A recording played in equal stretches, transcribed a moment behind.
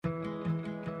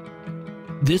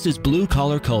This is Blue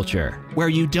Collar Culture, where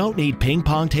you don't need ping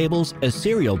pong tables, a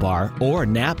cereal bar, or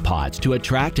nap pods to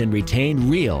attract and retain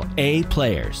real A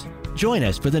players. Join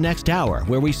us for the next hour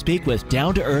where we speak with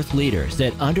down-to-earth leaders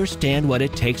that understand what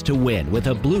it takes to win with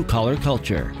a blue collar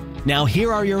culture. Now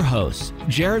here are your hosts,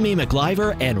 Jeremy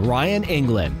McLiver and Ryan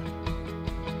England.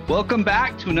 Welcome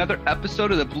back to another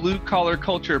episode of the Blue Collar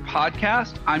Culture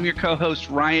podcast. I'm your co-host,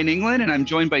 Ryan England, and I'm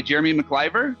joined by Jeremy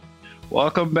McLiver.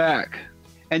 Welcome back.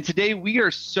 And today we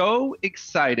are so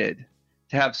excited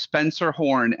to have Spencer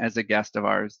Horn as a guest of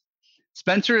ours.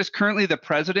 Spencer is currently the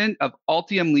president of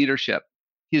Altium Leadership.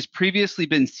 He has previously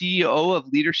been CEO of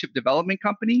Leadership Development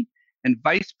Company and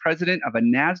vice president of a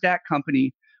NASDAQ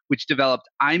company which developed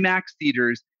IMAX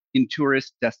theaters in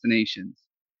tourist destinations.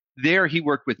 There, he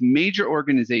worked with major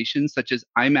organizations such as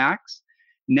IMAX,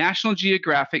 National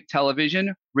Geographic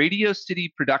Television, Radio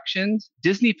City Productions,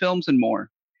 Disney Films, and more.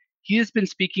 He has been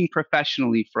speaking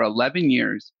professionally for 11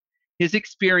 years. His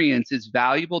experience is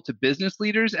valuable to business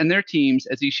leaders and their teams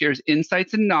as he shares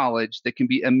insights and knowledge that can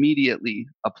be immediately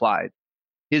applied.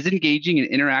 His engaging and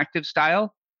interactive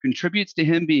style contributes to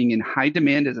him being in high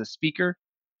demand as a speaker,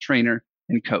 trainer,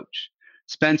 and coach.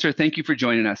 Spencer, thank you for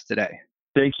joining us today.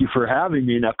 Thank you for having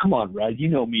me. Now, come on, Ryan. You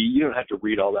know me. You don't have to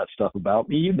read all that stuff about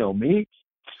me. You know me.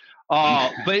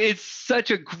 Oh, but it's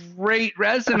such a great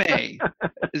resume.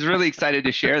 I was really excited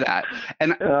to share that.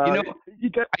 And you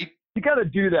got to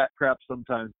do that crap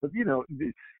sometimes. But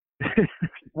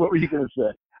what were you going to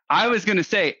say? I was going to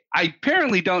say, I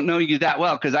apparently don't know you that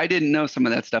well because I didn't know some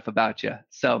of that stuff about you.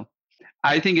 So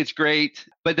I think it's great.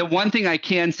 But the one thing I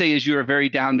can say is you're a very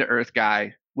down-to-earth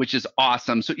guy, which is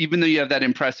awesome. So even though you have that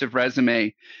impressive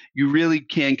resume, you really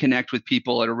can connect with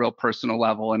people at a real personal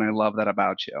level. And I love that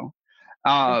about you.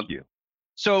 Thank you.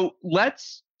 So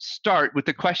let's start with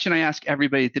the question I ask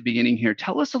everybody at the beginning here.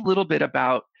 Tell us a little bit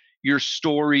about your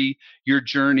story, your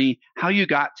journey, how you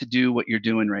got to do what you're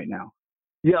doing right now.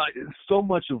 Yeah, so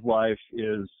much of life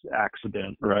is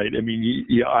accident, right? I mean,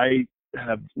 I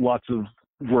have lots of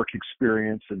work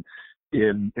experience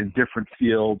in different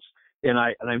fields. And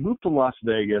I moved to Las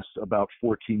Vegas about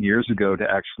 14 years ago to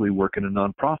actually work in a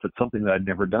nonprofit, something that I'd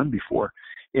never done before.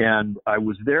 And I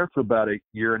was there for about a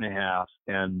year and a half.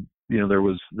 And, there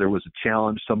was a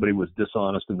challenge. Somebody was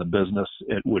dishonest in the business,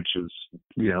 which is,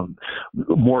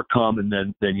 more common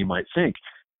than you might think.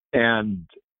 And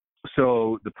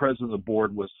so the president of the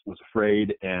board was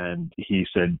afraid, and he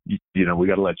said, we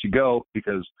got to let you go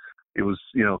because it was,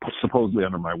 supposedly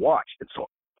under my watch. And so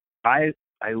I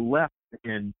left,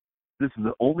 and this is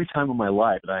the only time in my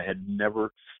life that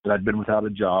I'd been without a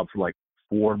job for like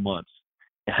 4 months.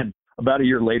 And about a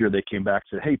year later, they came back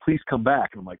and said, "Hey, please come back."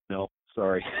 And I'm like, "No,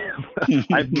 sorry,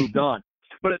 I've moved on."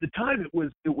 But at the time,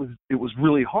 it was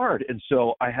really hard. And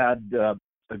so I had a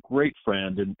great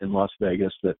friend in Las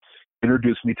Vegas that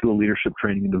introduced me to a leadership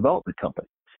training and development company.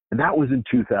 And that was in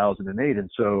 2008.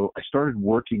 And so I started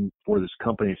working for this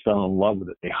company and fell in love with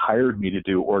it. They hired me to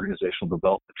do organizational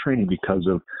development training because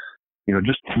of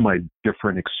just my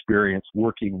different experience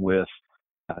working with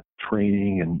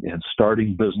training and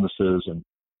starting businesses and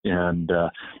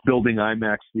building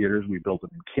IMAX theaters. We built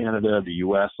them in Canada, the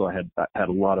U.S. So I had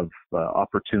a lot of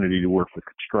opportunity to work with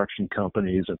construction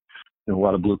companies and a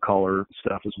lot of blue collar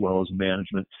stuff as well as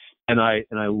management. And I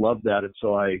loved that. And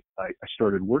so I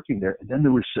started working there. And then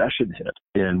the recession hit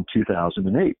in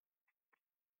 2008.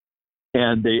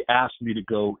 And they asked me to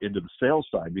go into the sales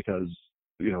side because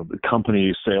the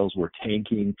company sales were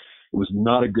tanking. It was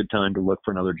not a good time to look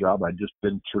for another job. I'd just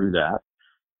been through that.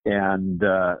 And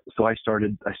so I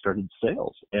started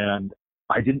sales, and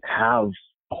I didn't have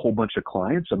a whole bunch of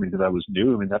clients. I mean, because I was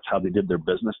new. I mean, that's how they did their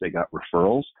business. They got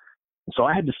referrals. And so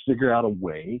I had to figure out a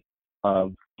way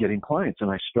of getting clients.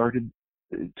 And I started,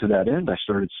 to that end, I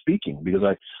started speaking because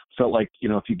I felt like,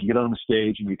 if you could get on the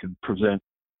stage and you could present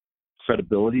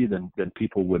credibility, then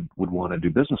people would want to do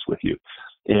business with you.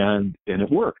 And it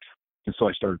worked. And so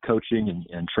I started coaching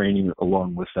and training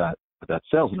along with that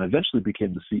sales. And I eventually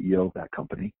became the CEO of that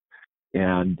company.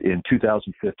 And in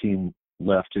 2015,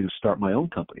 left to start my own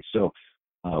company. So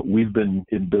we've been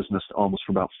in business almost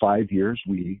for about 5 years.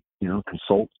 We,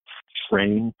 consult,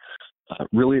 train,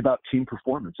 really about team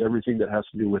performance, everything that has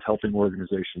to do with helping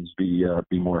organizations be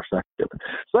more effective.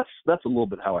 So that's a little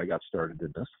bit how I got started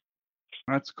in this.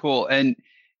 That's cool. And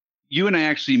you and I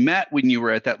actually met when you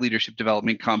were at that leadership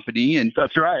development company. And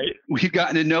that's right. We've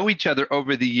gotten to know each other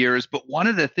over the years. But one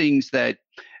of the things that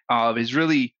has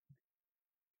really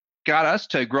got us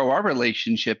to grow our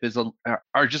relationship is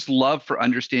our just love for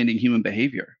understanding human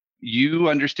behavior. You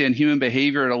understand human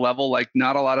behavior at a level like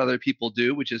not a lot of other people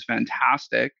do, which is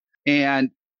fantastic.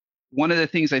 And one of the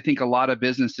things I think a lot of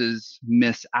businesses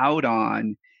miss out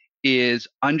on is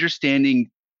understanding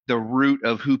the root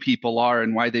of who people are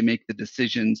and why they make the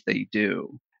decisions they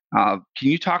do. Can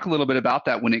you talk a little bit about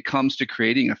that when it comes to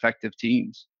creating effective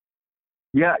teams?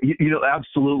 Yeah,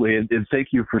 absolutely. And thank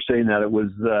you for saying that. It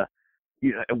was,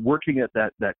 working at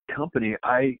that company,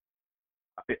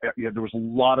 there was a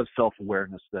lot of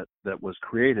self-awareness that was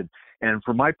created. And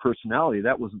for my personality,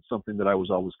 that wasn't something that I was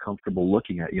always comfortable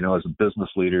looking at. As a business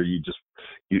leader,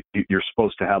 you're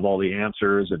supposed to have all the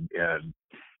answers and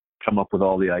come up with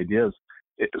all the ideas.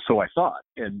 So I thought,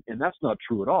 and that's not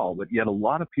true at all. But yet a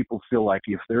lot of people feel like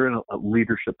if they're in a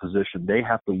leadership position, they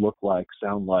have to look like,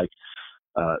 sound like,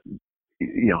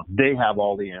 they have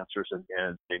all the answers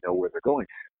and they know where they're going.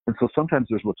 And so sometimes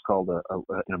there's what's called an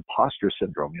imposter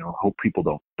syndrome. Hope people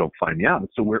don't find me out. And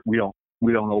so we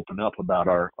don't open up about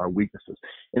our weaknesses.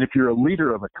 And if you're a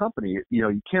leader of a company,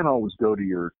 you can't always go to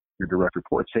your direct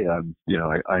reports. Hey,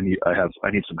 I need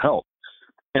some help.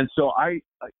 And so I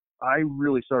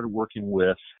really started working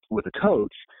with a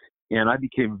coach, and I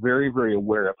became very, very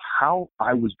aware of how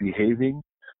I was behaving,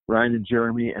 Ryan and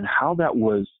Jeremy, and how that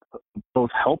was both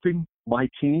helping my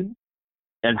team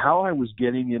and how I was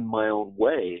getting in my own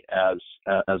way as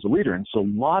a leader. And so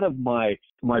a lot of my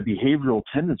behavioral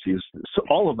tendencies, so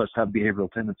all of us have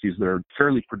behavioral tendencies that are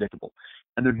fairly predictable,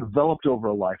 and they're developed over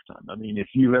a lifetime. I mean, if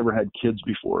you've ever had kids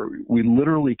before, we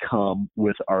literally come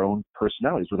with our own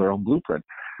personalities, with our own blueprint.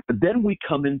 But then we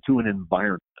come into an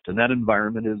environment, and that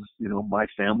environment is, my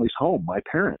family's home, my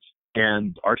parents,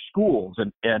 and our schools.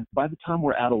 And by the time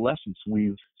we're adolescents,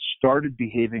 we've started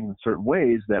behaving in certain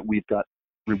ways that we've got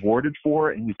rewarded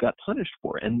for and we've got punished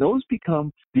for. And those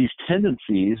become these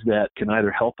tendencies that can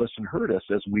either help us and hurt us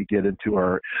as we get into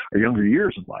our younger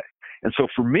years in life. And so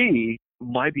for me,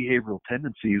 my behavioral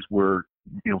tendencies were,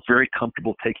 very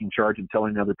comfortable taking charge and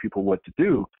telling other people what to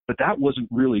do, but that wasn't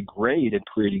really great at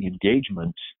creating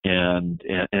engagement and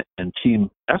team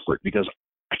effort, because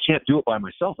I can't do it by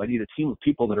myself. I need a team of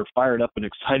people that are fired up and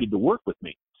excited to work with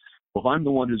me. Well, if I'm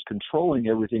the one who's controlling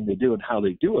everything they do and how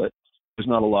they do it, there's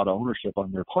not a lot of ownership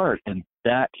on their part, and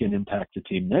that can impact the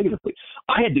team negatively.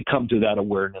 I had to come to that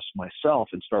awareness myself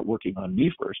and start working on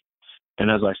me first. And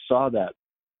as I saw that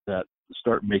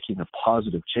start making a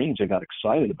positive change, I got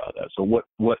excited about that. So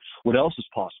what else is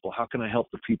possible? How can I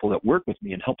help the people that work with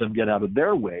me and help them get out of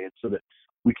their way, and so that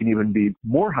we can even be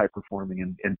more high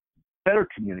performing and better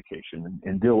communication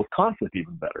and deal with conflict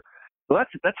even better? So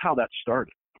that's how that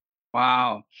started.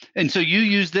 Wow. And so you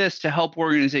use this to help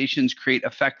organizations create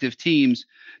effective teams.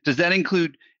 Does that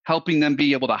include helping them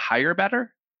be able to hire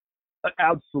better?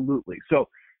 Absolutely. So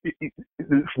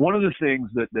one of the things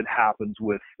that happens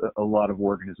with a lot of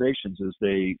organizations is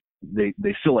they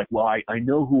feel like, well, I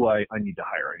know who I need to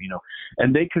hire,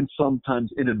 and they can sometimes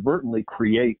inadvertently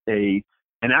create an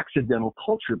accidental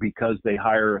culture because they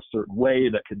hire a certain way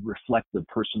that could reflect the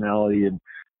personality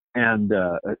and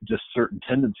just certain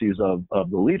tendencies of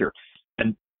the leader.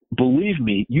 And believe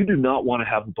me, you do not want to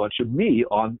have a bunch of me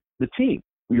on the team.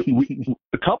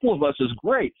 A couple of us is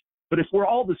great, but if we're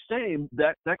all the same,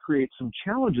 that creates some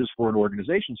challenges for an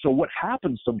organization. So what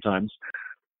happens sometimes,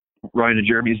 Ryan and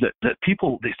Jeremy, is that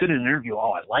people, they sit in an interview,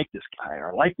 oh, I like this guy,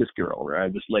 or I like this girl, or I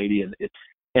have this lady, and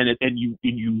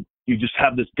you just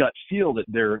have this gut feel that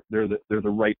they're the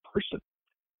right person.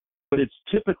 But it's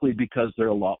typically because they're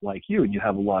a lot like you and you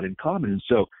have a lot in common. And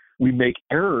so we make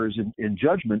errors in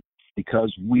judgment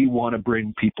because we want to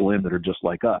bring people in that are just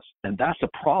like us. And that's a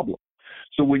problem.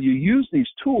 So when you use these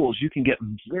tools, you can get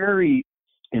very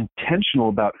intentional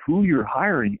about who you're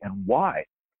hiring and why.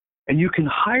 And you can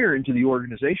hire into the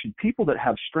organization people that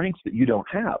have strengths that you don't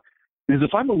have. Because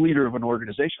if I'm a leader of an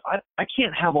organization, I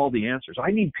can't have all the answers.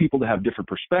 I need people to have different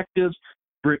perspectives,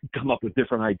 come up with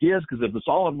different ideas, because if it's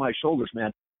all on my shoulders,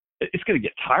 man, it's going to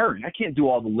get tiring. I can't do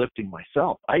all the lifting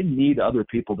myself. I need other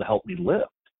people to help me lift.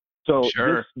 So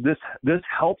sure. This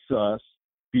helps us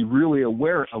be really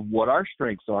aware of what our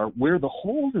strengths are, where the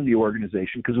holes in the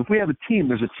organization, because if we have a team,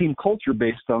 there's a team culture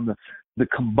based on the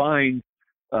combined,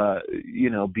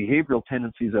 behavioral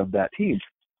tendencies of that team.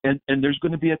 And there's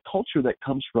going to be a culture that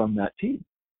comes from that team.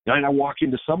 And I walk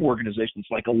into some organizations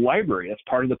like a library. That's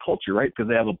part of the culture, right? Because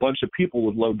they have a bunch of people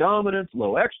with low dominance,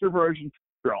 low extroversion.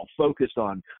 They're all focused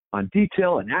on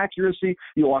detail and accuracy.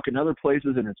 You walk in other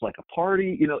places and it's like a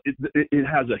party. It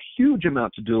has a huge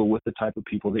amount to do with the type of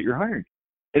people that you're hiring.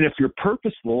 And if you're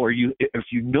purposeful, or if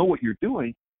you know what you're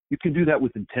doing, you can do that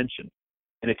with intention,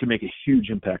 and it can make a huge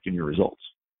impact in your results.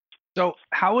 So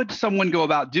how would someone go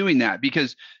about doing that?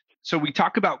 Because so we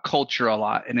talk about culture a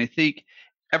lot, and I think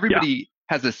everybody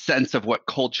has a sense of what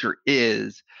culture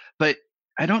is, but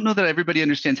I don't know that everybody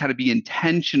understands how to be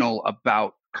intentional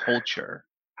about culture.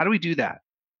 How do we do that?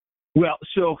 Well,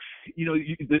 so,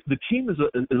 the team is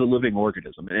a living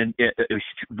organism, and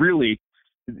really,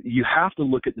 you have to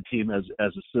look at the team as a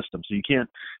system. So you can't,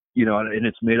 and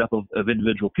it's made up of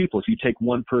individual people. If you take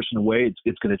one person away,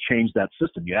 it's going to change that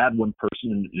system. You add one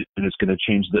person, and it's going to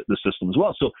change the system as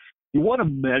well. So you want to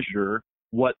measure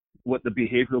what the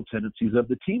behavioral tendencies of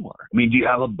the team are. I mean, do you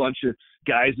have a bunch of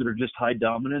guys that are just high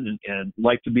dominant and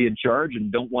like to be in charge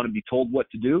and don't want to be told what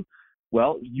to do?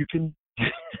 Well, you can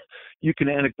you can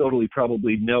anecdotally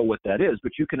probably know what that is,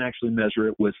 but you can actually measure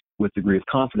it with degree of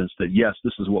confidence that, yes,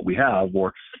 this is what we have,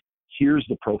 or here's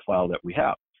the profile that we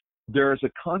have. There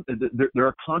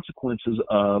are consequences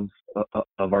of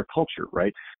our culture,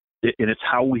 right? And it's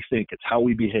how we think, it's how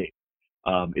we behave,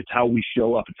 it's how we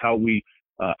show up, it's how we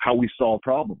solve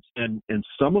problems. And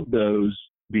some of those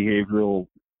behavioral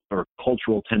or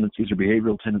cultural tendencies or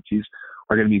behavioral tendencies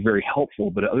are going to be very helpful,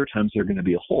 but at other times they're going to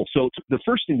be a hole. So the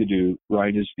first thing to do,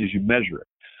 right, is you measure it.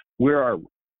 Where are we?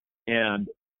 And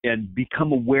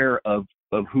become aware of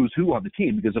who's who on the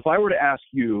team. Because if I were to ask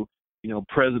you,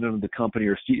 president of the company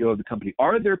or CEO of the company,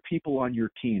 are there people on your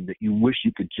team that you wish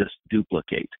you could just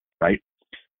duplicate, right?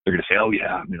 They're going to say, oh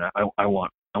yeah, I mean, I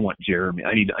want Jeremy.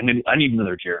 I need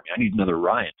another Jeremy. I need another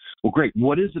Ryan. Well, great.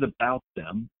 What is it about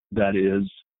them that is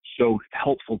so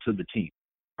helpful to the team,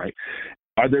 right?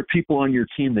 Are there people on your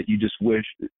team that you just wish,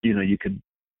 you could,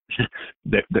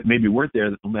 that maybe weren't there,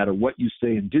 that no matter what you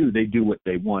say and do, they do what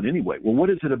they want anyway? Well, what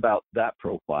is it about that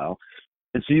profile?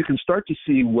 And so you can start to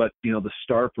see what, the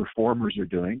star performers are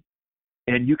doing,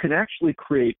 and you can actually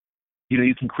create,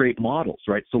 you can create models,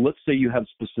 right? So let's say you have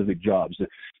specific jobs.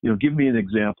 Give me an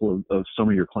example of some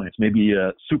of your clients, maybe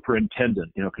a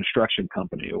superintendent, construction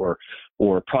company, or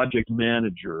project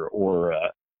manager, or,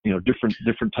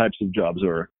 different types of jobs,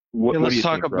 or let's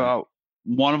talk about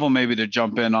one of them maybe to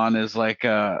jump in on is like,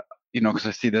 because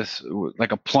I see this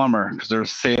like a plumber, because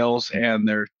there's sales and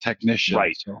they're technicians.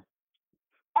 Right. So.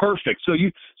 Perfect. So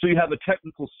you have a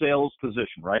technical sales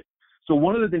position, right? So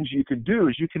one of the things you can do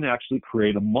is you can actually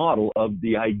create a model of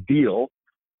the ideal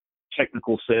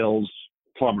technical sales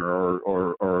plumber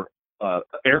or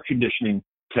air conditioning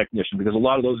technician, because a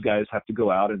lot of those guys have to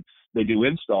go out and they do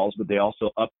installs, but they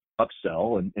also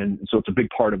upsell, and so it's a big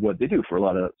part of what they do for a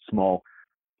lot of small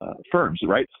firms,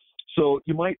 right? So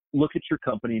you might look at your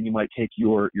company and you might take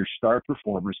your star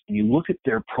performers and you look at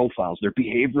their profiles, their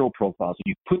behavioral profiles,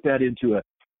 and you put that into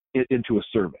a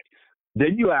survey.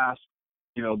 Then you ask,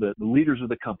 the leaders of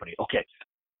the company, okay,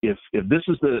 if this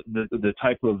is the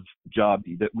type of job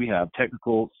that we have,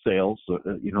 technical sales,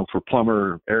 for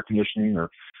plumber, air conditioning, or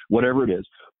whatever it is,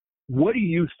 what do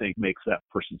you think makes that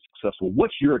person successful?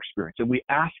 What's your experience? And we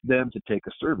ask them to take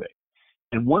a survey.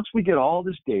 And once we get all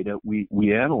this data, we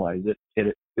analyze it,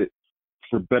 and it,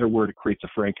 for a better word, it creates a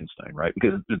Frankenstein, right?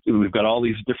 Because we've got all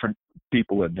these different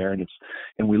people in there, and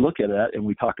we look at that and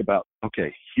we talk about,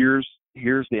 okay, here's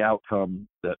the outcome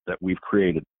that we've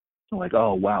created. I'm like,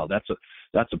 oh wow, that's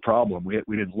a problem. We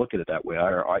didn't look at it that way.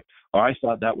 Or I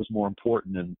thought that was more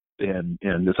important,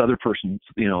 and this other person,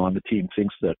 on the team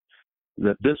thinks that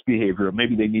this behavior,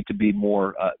 maybe they need to be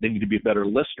more, they need to be a better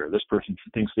listener. This person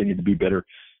thinks they need to be better,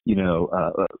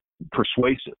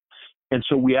 persuasive. And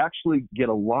so we actually get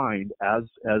aligned as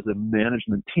a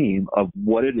management team of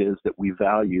what it is that we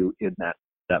value in that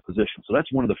position. So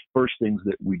that's one of the first things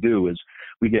that we do, is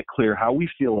we get clear how we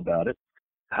feel about it,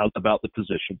 about the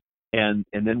position, and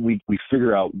then we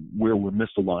figure out where we're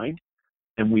misaligned,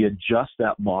 and we adjust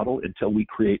that model until we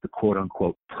create the quote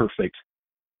unquote perfect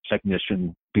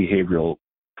technician behavioral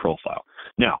profile.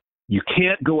 Now, you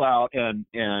can't go out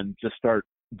and just start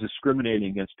discriminating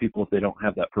against people if they don't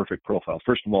have that perfect profile.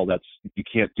 First of all, you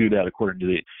can't do that according to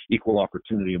the equal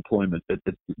opportunity employment.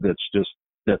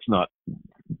 It's not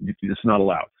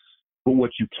allowed. But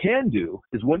what you can do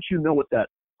is, once you know what that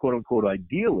quote unquote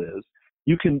ideal is,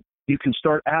 you can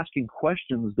start asking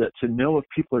questions to know if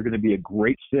people are going to be a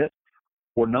great fit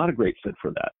or not a great fit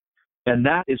for that. And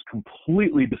that is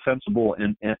completely defensible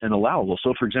and allowable.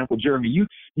 So, for example, Jeremy, you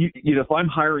if I'm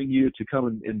hiring you to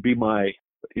come and be my,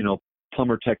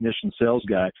 plumber technician sales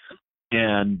guy,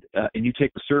 and you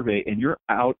take the survey and you're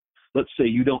out, let's say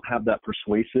you don't have that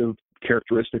persuasive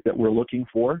characteristic that we're looking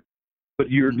for, but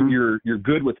you're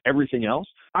good with everything else,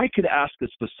 I could ask a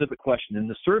specific question, and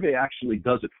the survey actually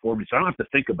does it for me, so I don't have to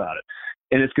think about it.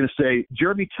 And it's going to say,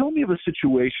 Jeremy, tell me of a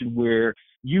situation where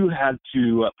you had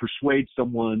to persuade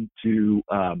someone to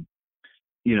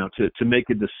make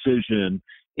a decision,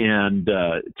 and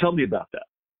tell me about that.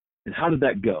 And how did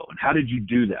that go? And how did you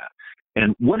do that?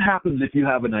 And what happens if you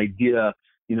have an idea,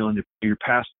 in your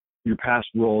past your past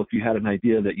role, if you had an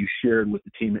idea that you shared with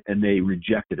the team and they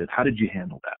rejected it, how did you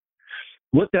handle that?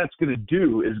 What that's going to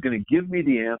do is going to give me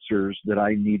the answers that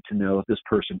I need to know if this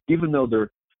person, even though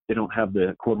they don't have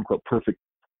the quote unquote perfect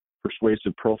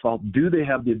persuasive profile, do they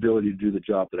have the ability to do the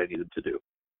job that I need them to do?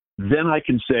 Then I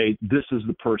can say, this is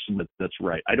the person that's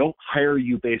right. I don't hire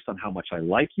you based on how much I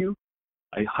like you.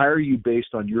 I hire you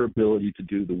based on your ability to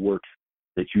do the work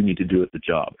that you need to do at the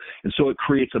job. And so it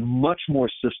creates a much more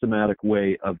systematic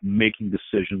way of making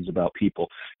decisions about people.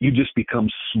 You just become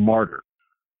smarter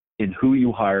in who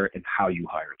you hire and how you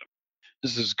hire them.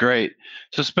 This is great.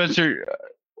 So Spencer,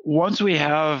 once we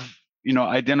have,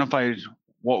 identified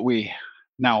what we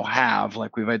now have,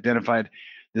 like we've identified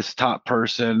this top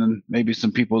person and maybe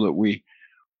some people that we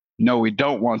know we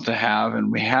don't want to have,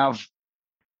 and we have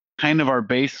kind of our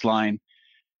baseline.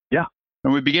 Yeah.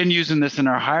 And we begin using this in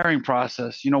our hiring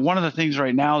process. One of the things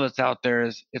right now that's out there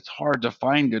is it's hard to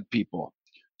find good people.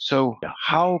 So yeah.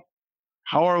 How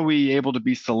are we able to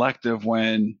be selective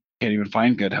when we can't even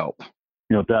find good help?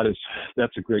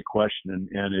 That's a great question,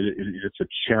 and it's a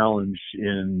challenge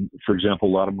in, for example,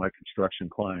 a lot of my construction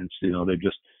clients.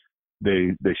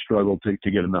 They struggle to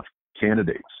get enough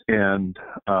candidates, and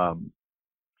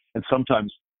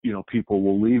sometimes people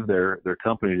will leave their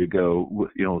company to go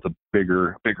with a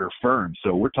bigger firm.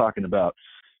 So we're talking about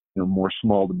more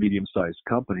small to medium sized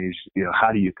companies.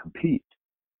 How do you compete?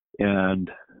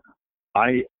 And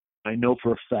I know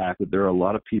for a fact that there are a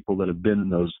lot of people that have been in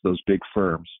those big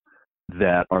firms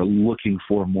that are looking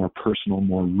for a more personal,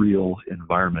 more real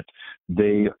environment.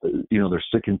 They're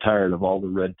sick and tired of all the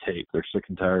red tape. They're sick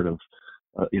and tired of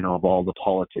all the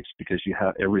politics, because you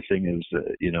have everything to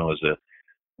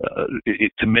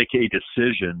make a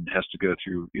decision has to go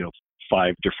through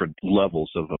 5 different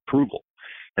levels of approval,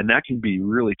 and that can be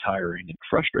really tiring and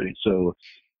frustrating. So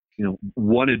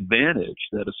one advantage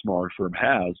that a smaller firm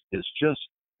has is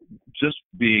just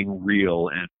being real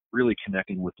and really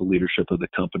connecting with the leadership of the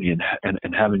company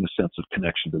and having a sense of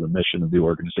connection to the mission of the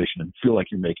organization and feel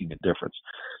like you're making a difference.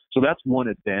 So that's one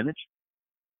advantage.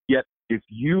 Yet if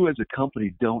you as a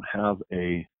company don't have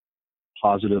a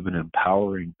positive and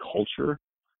empowering culture,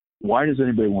 why does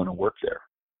anybody want to work there?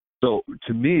 So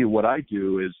to me, what I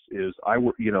do is I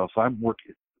work, if I'm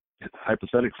working,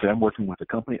 hypothetically, I'm working with a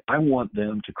company, I want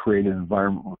them to create an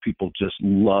environment where people just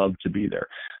love to be there.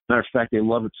 Matter of fact, they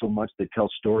love it so much they tell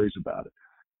stories about it.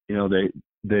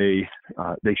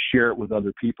 They share it with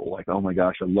other people. Like, oh my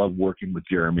gosh, I love working with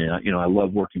Jeremy. I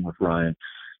love working with Ryan.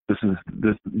 This.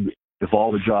 If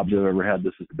all the jobs I've ever had,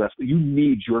 this is the best. You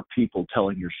need your people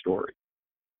telling your story.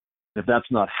 If that's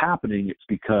not happening, it's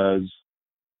because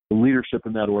the leadership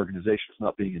in that organization is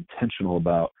not being intentional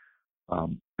about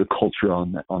the culture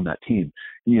on that team.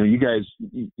 You guys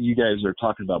are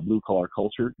talking about blue collar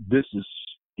culture. This is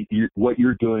what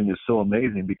you're doing is so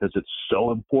amazing, because it's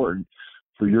so important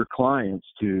for your clients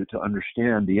to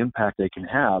understand the impact they can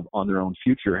have on their own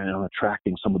future and on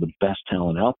attracting some of the best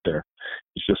talent out there.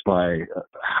 It's just by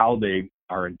how they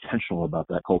are intentional about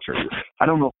that culture. I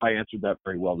don't know if I answered that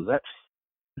very well. Does that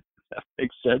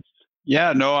make sense?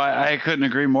 Yeah, no, I couldn't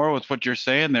agree more with what you're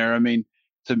saying there. I mean,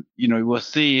 we'll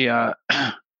see that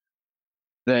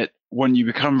when you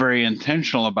become very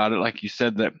intentional about it, like you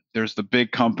said, that there's the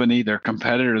big company, their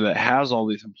competitor that has all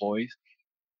these employees,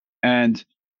 and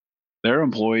their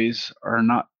employees are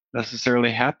not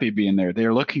necessarily happy being there.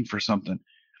 They're looking for something.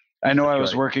 I know I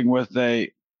was working with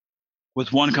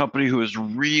one company who was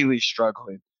really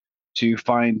struggling to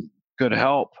find good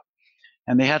help,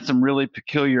 and they had some really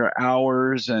peculiar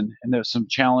hours, and there's some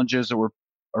challenges that were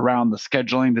around the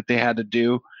scheduling that they had to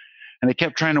do, and they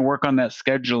kept trying to work on that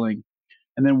scheduling.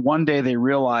 And then one day they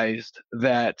realized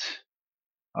that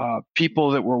people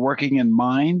that were working in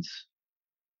mines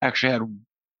actually had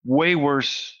way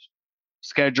worse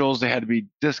schedules. They had to be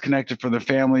disconnected from their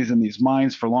families in these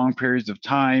mines for long periods of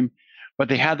time, but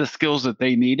they had the skills that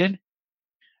they needed.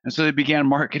 And so they began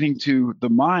marketing to the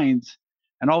mines,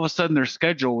 and all of a sudden their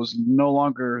schedule was no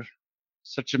longer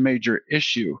such a major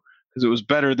issue, because it was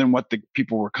better than what the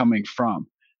people were coming from.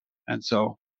 And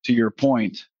so, to your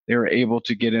point, they were able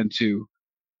to get into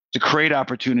to create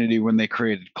opportunity when they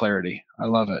created clarity. I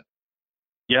love it.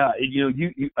 Yeah,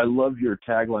 I love your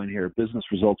tagline here: business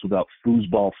results without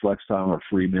foosball, flex time, or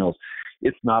free meals.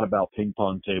 It's not about ping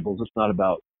pong tables. It's not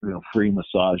about free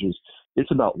massages.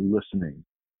 It's about listening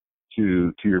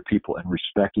to your people and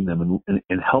respecting them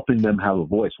and helping them have a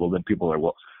voice. Well, then people are,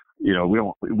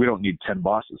 we don't need 10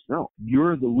 bosses. No,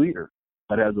 you're the leader.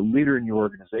 But as a leader in your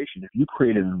organization, if you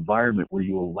create an environment where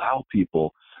you allow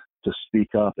people to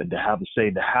speak up and to have a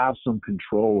say, to have some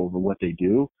control over what they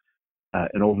do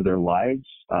and over their lives,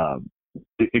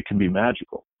 it can be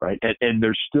magical, right? And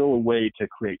there's still a way to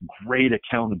create great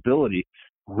accountability,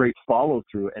 great follow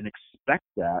through, and expect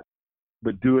that,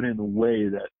 but do it in a way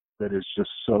that is just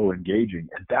so engaging.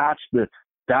 And that's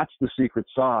the secret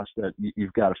sauce that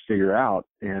you've got to figure out.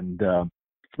 And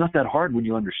it's not that hard when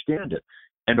you understand it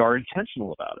and are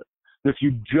intentional about it. If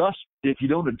you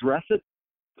don't address it,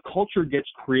 culture gets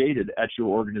created at your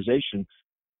organization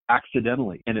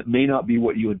accidentally, and it may not be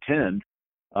what you intend,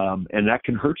 and that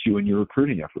can hurt you in your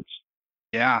recruiting efforts.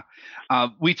 Yeah.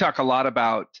 We talk a lot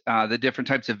about the different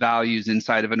types of values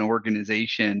inside of an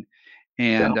organization,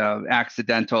 and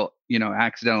accidental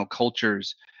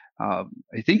cultures, I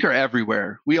think, are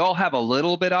everywhere. We all have a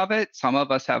little bit of it. Some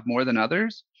of us have more than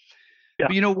others. Yeah.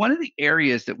 But, one of the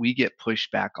areas that we get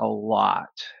pushback a lot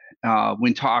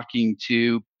when talking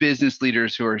to business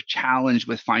leaders who are challenged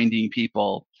with finding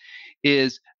people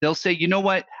is they'll say, you know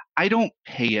what, I don't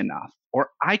pay enough, or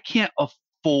I can't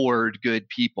afford good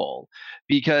people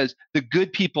because the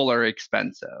good people are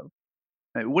expensive.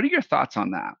 What are your thoughts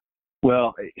on that?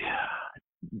 Well,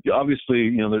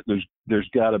 obviously, there's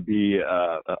got to be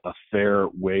a fair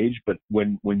wage, but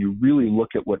when you really look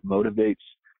at what motivates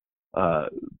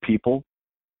people,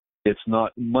 it's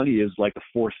not money is like the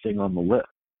fourth thing on the list.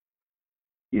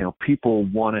 People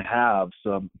want to have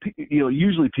some.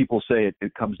 Usually people say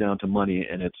it comes down to money,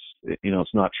 and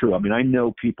it's not true. I mean, I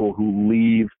know people who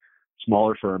leave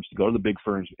smaller firms to go to the big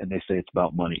firms, and they say it's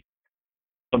about money.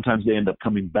 Sometimes they end up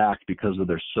coming back because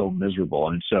they're so miserable.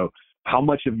 And so, how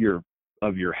much of your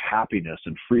happiness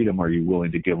and freedom are you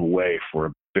willing to give away for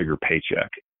a bigger paycheck?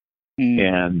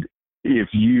 And if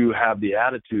you have the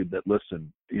attitude that,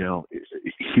 listen,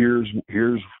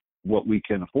 here's what we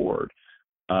can afford.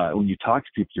 When you talk to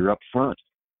people, you're upfront.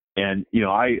 And,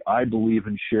 I believe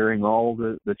in sharing all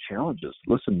the challenges.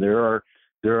 Listen, there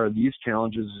are these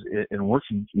challenges in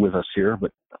working with us here,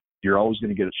 but you're always going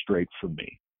to get it straight from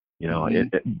me.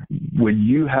 When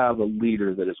you have a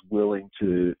leader that is willing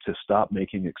to stop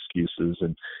making excuses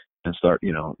and start,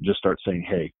 just start saying,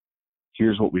 hey,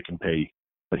 here's what we can pay,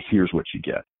 but here's what you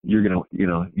get. You're going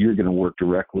to work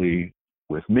directly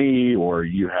with me, or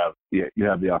you have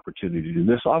the opportunity to do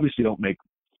this. Obviously, don't make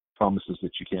promises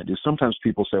that you can't do. Sometimes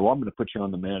people say, well, I'm going to put you on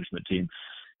the management team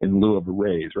in lieu of a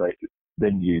raise, right?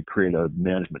 Then you create a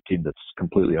management team that's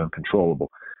completely uncontrollable.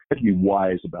 You have to be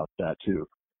wise about that too.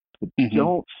 But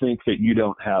don't think that you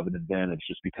don't have an advantage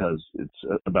just because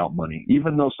it's about money.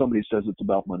 Even though somebody says it's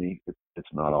about money, it's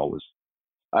not always.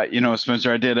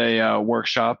 Spencer, I did a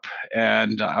workshop,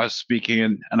 and I was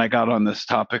speaking, and I got on this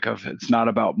topic of it's not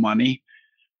about money.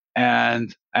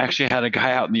 And I actually had a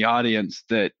guy out in the audience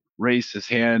that raised his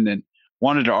hand and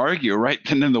wanted to argue right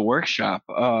then in the workshop.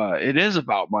 It is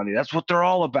about money. That's what they're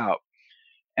all about.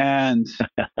 And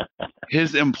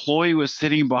his employee was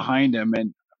sitting behind him,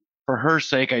 and for her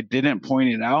sake, I didn't point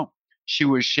it out. She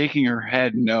was shaking her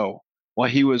head no while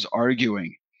he was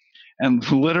arguing, and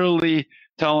literally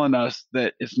telling us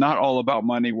that it's not all about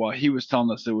money while he was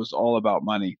telling us it was all about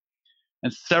money.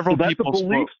 And several people spoke. That's a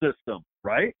belief system,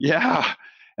 right? Yeah.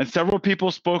 And several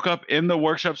people spoke up in the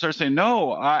workshop, started saying,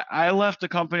 no, I left the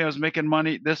company. I was making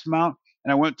money this amount,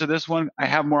 and I went to this one. I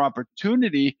have more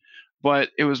opportunity, but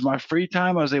it was my free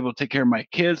time. I was able to take care of my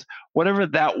kids, whatever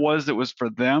that was for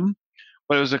them.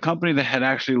 But it was a company that had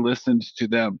actually listened to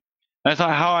them. And I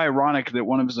thought how ironic that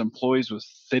one of his employees was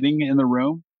sitting in the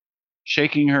room,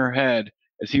 shaking her head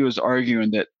as he was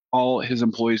arguing that all his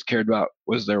employees cared about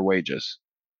was their wages.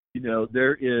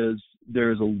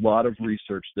 There's a lot of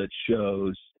research that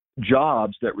shows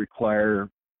jobs that require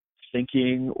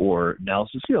thinking or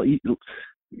analysis,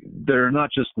 they're not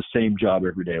just the same job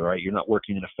every day, right? You're not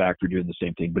working in a factory doing the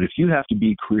same thing. But if you have to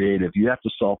be creative, you have to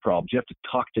solve problems, you have to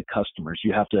talk to customers,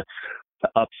 you have to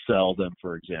upsell them,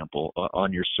 for example,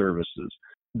 on your services,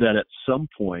 that at some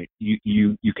point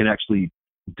you can actually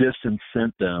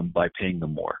disincent them by paying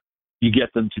them more. You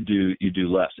get them to do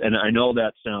less. And I know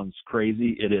that sounds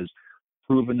crazy. It is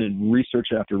proven in research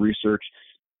after research.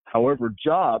 However,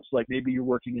 jobs, like maybe you're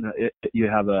working you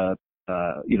have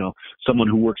someone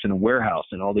who works in a warehouse,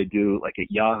 and all they do, like at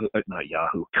what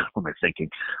am I thinking?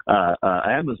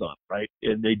 Amazon, right?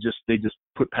 And they just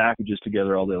put packages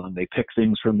together all day long. They pick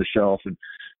things from the shelf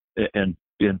and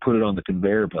put it on the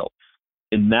conveyor belt.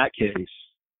 In that case,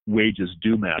 wages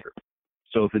do matter.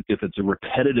 So if it's a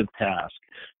repetitive task,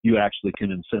 you actually can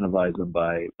incentivize them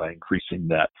by increasing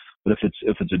that. But if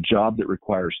it's a job that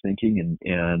requires thinking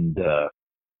and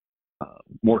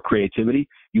more creativity,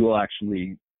 you will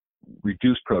actually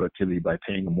reduce productivity by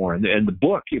paying them more. And the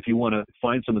book, if you want to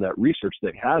find some of that research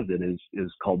that has it,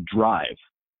 is called Drive.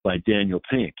 by Daniel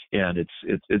Pink, and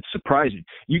it's surprising.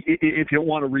 If you don't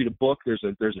want to read a book, there's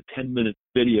a 10-minute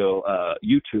video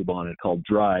YouTube on it called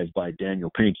Drive by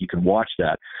Daniel Pink. You can watch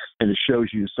that, and it shows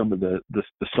you some of the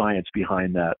science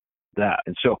behind that.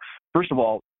 And so, first of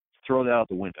all, throw that out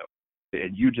the window.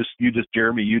 And you just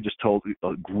Jeremy, you just told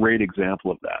a great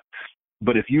example of that.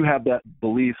 But if you have that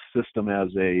belief system as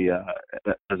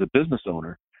a business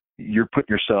owner, you're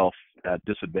putting yourself at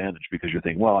disadvantage because you're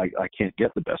thinking, well, I can't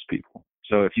get the best people.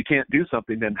 So if you can't do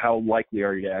something, then how likely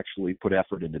are you to actually put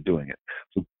effort into doing it?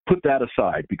 So put that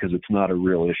aside because it's not a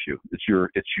real issue. It's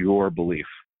your belief.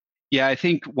 Yeah, I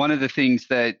think one of the things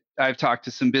that I've talked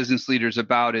to some business leaders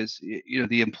about is,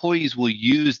 the employees will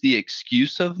use the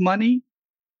excuse of money.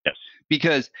 Yes.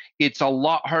 Because it's a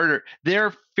lot harder.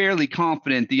 They're fairly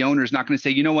confident the owner's not going to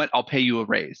say, you know what, I'll pay you a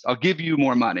raise. I'll give you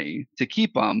more money to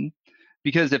keep them.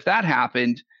 Because if that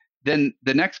happened, then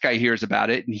the next guy hears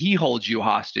about it and he holds you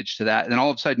hostage to that. And then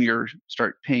all of a sudden you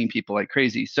start paying people like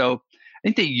crazy. So I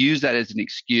think they use that as an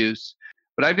excuse.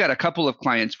 But I've got a couple of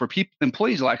clients where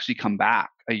employees will actually come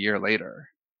back a year later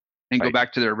and go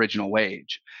back to their original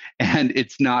wage. And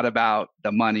it's not about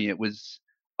the money. It was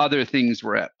other things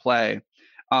were at play.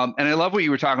 And I love what you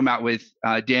were talking about with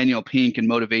Daniel Pink and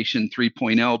Motivation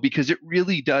 3.0, because it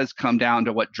really does come down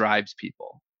to what drives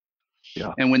people.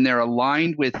 Yeah. And when they're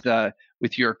aligned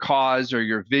with your cause or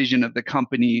your vision of the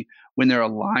company, when they're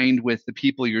aligned with the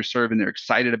people you're serving, they're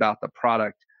excited about the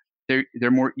product,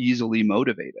 they're more easily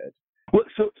motivated. Well,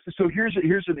 so here's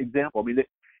an example. I mean,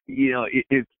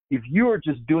 if you are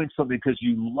just doing something because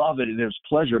you love it and there's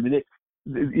pleasure, I mean,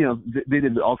 they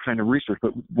did all kind of research,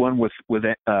 but one with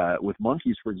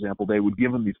monkeys, for example, they would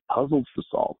give them these puzzles to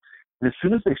solve, and as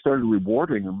soon as they started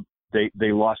rewarding them,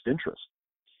 they lost interest.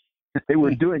 They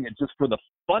were doing it just for the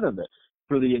fun of it,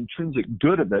 for the intrinsic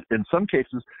good of it. In some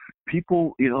cases,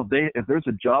 people, if there's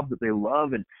a job that they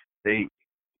love and they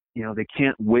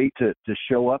can't wait to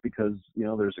show up because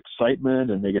there's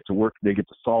excitement and they get to work, they get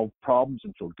to solve problems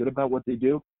and feel good about what they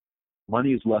do.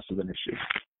 Money is less of an issue.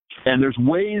 And there's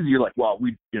ways you're like, well,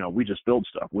 we just build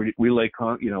stuff. We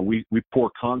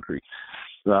pour concrete.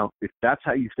 Well, if that's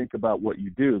how you think about what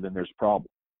you do, then there's a problem.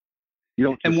 You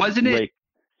don't. And wasn't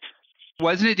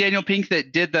it Daniel Pink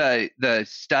that did the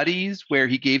studies where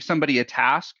he gave somebody a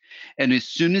task, and as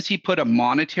soon as he put a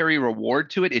monetary reward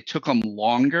to it, it took them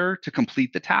longer to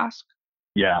complete the task?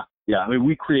 Yeah. I mean,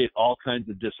 we create all kinds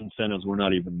of disincentives we're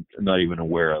not even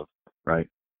aware of, right?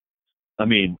 I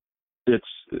mean,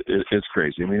 it's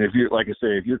crazy. I mean, if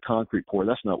you're concrete poor,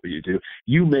 that's not what you do.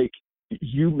 You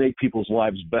make people's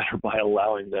lives better by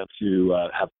allowing them to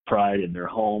have pride in their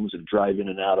homes and drive in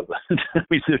and out of it. I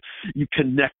mean, you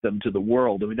connect them to the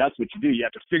world. I mean, that's what you do. You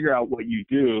have to figure out what you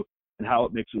do and how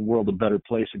it makes the world a better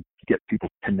place and get people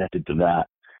connected to that.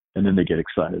 And then they get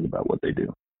excited about what they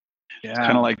do. Yeah. It's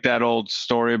kind of like that old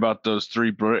story about those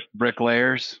three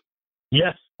bricklayers.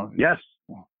 Yes.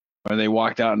 Where they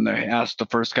walked out and they asked the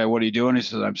first guy, what are you doing? He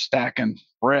says, I'm stacking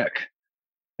brick.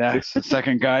 That's the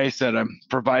second guy said, I'm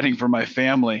providing for my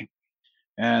family.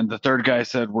 And the third guy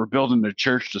said, we're building a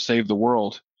church to save the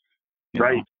world.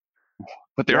 Right.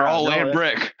 But they're all laying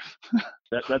brick.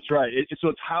 That's right. So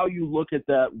it's how you look at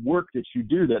that work that you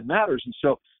do that matters. And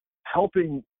so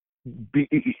helping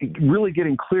really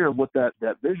getting clear of what that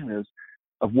vision is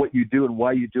of what you do and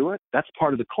why you do it, that's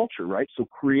part of the culture, right? So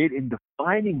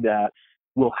defining that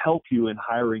will help you in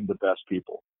hiring the best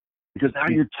people. Because now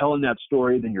you're telling that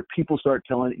story, then your people start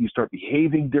telling it, you start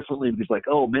behaving differently because like,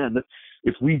 oh man,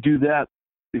 if we do that,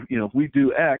 if we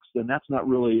do X, then that's not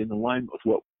really in alignment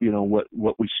with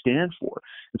what we stand for.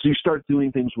 And so you start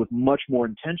doing things with much more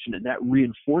intention, and that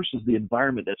reinforces the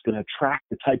environment that's going to attract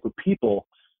the type of people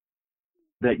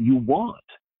that you want,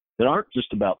 that aren't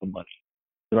just about the money,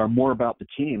 that are more about the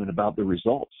team and about the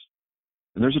results.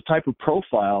 And there's a type of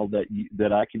profile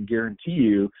that I can guarantee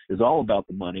you is all about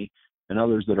the money, and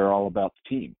others that are all about the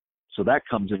team. So that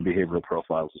comes in behavioral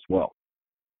profiles as well.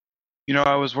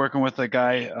 I was working with a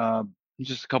guy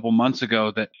just a couple months ago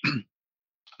that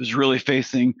was really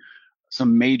facing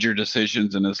some major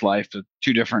decisions in his life,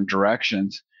 two different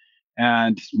directions,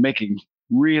 and making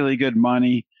really good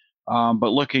money,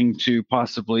 but looking to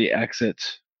possibly exit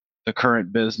the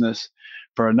current business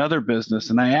for another business.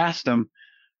 And I asked him,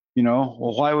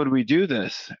 well, why would we do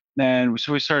this? And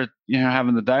so we started,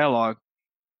 having the dialogue.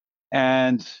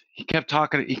 And he kept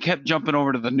jumping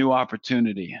over to the new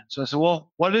opportunity. So I said,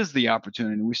 well, what is the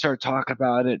opportunity? And we started talking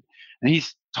about it, and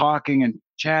he's talking and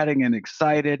chatting and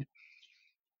excited,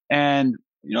 and,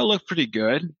 it looked pretty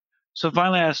good. So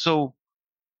finally I asked, so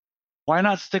why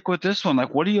not stick with this one?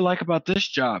 Like, what do you like about this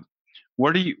job?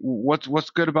 What's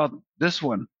good about this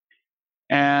one?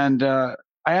 And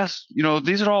I asked,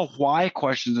 these are all why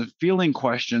questions and feeling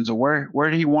questions of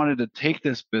where he wanted to take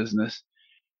this business.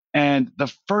 And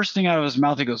the first thing out of his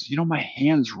mouth, he goes, my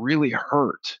hands really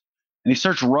hurt. And he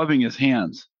starts rubbing his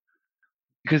hands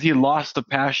because he lost the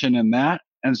passion in that.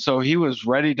 And so he was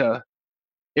ready to,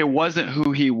 it wasn't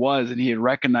who he was. And he had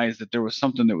recognized that there was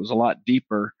something that was a lot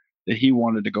deeper that he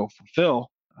wanted to go fulfill.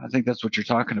 I think that's what you're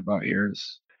talking about here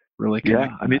is really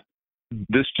connecting. Yeah, I mean,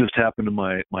 this just happened to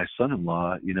my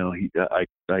son-in-law. I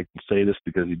can say this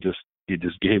because he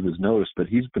just gave his notice, but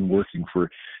he's been working for,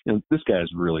 this guy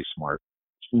is really smart,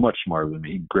 much smarter than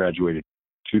me. He graduated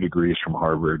 2 degrees from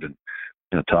Harvard and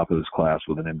top of his class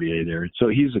with an MBA there. So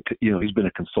he's been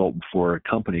a consultant for a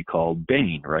company called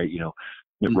Bain, right?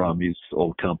 Mitt Romney's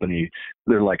old company.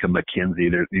 They're like a McKinsey.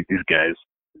 They're these guys.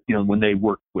 When they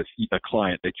work with a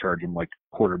client, they charge him like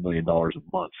 $250,000 a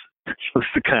month. So it's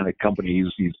the kind of company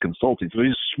he's consulting. So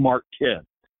he's a smart kid.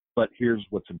 But here's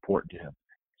what's important to him.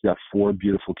 He's got 4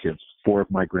 beautiful kids, 4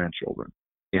 of my grandchildren,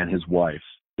 and his wife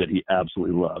that he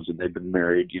absolutely loves. And they've been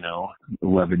married,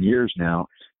 11 years now.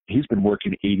 He's been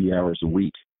working 80 hours a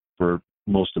week for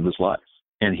most of his life.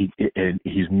 And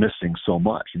he's missing so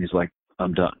much. And he's like,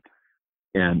 I'm done.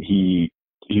 And he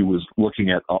was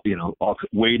looking at,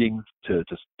 waiting to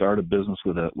start a business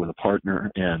with a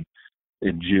partner. And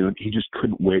in June, he just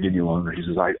couldn't wait any longer. He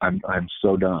says, I'm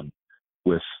so done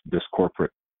with this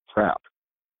corporate crap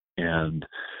and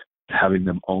having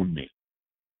them own me.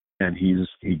 And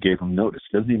he gave him notice.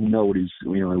 He doesn't even know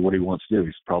what he wants to do.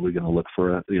 He's probably going to look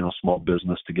for a small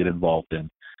business to get involved in.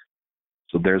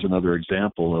 So there's another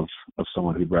example of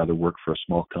someone who'd rather work for a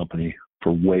small company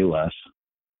for way less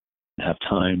and have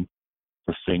time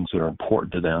for things that are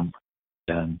important to them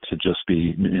than to just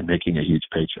be making a huge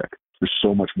paycheck. There's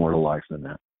so much more to life than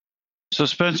that. So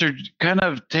Spencer, kind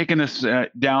of taking us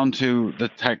down to the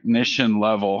technician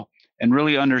level and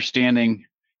really understanding,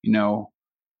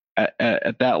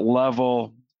 at that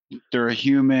level, they're a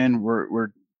human. We're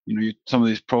some of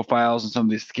these profiles and some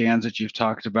of these scans that you've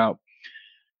talked about.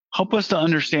 Help us to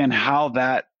understand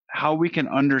how we can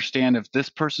understand if this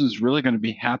person is really going to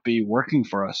be happy working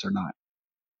for us or not.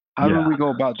 How do we go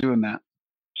about doing that?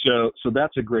 So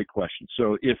that's a great question.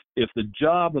 So if the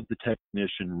job of the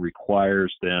technician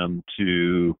requires them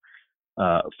to,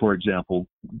 for example,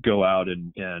 go out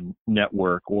and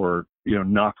network or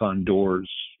knock on doors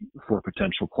for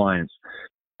potential clients,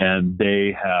 and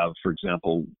they have, for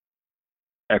example,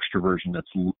 extroversion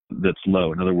that's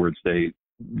low. In other words,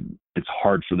 it's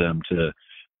hard for them to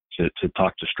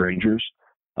talk to strangers.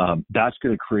 That's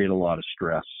going to create a lot of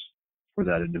stress for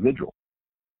that individual.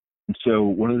 And so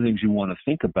one of the things you want to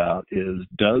think about is,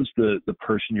 does the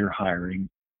person you're hiring,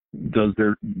 does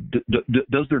their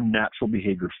natural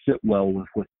behavior fit well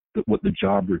with what the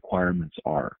job requirements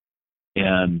are?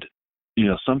 And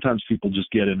sometimes people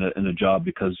just get in a job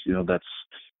because that's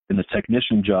in the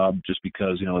technician job just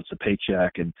because it's a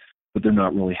paycheck, but they're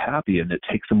not really happy, and it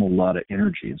takes them a lot of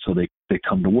energy, and so they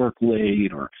come to work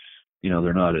late, or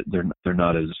they're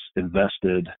not as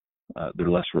invested, they're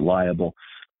less reliable.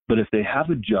 But if they have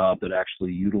a job that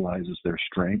actually utilizes their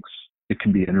strengths, it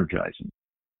can be energizing,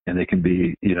 and they can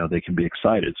be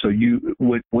excited. So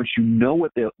once you know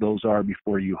what those are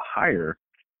before you hire,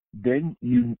 then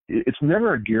it's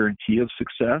never a guarantee of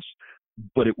success,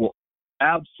 but it will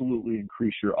absolutely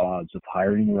increase your odds of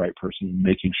hiring the right person and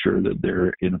making sure that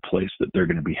they're in a place that they're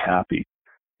going to be happy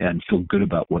and feel good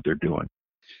about what they're doing.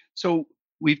 So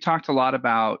we've talked a lot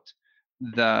about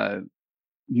the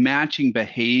matching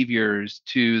behaviors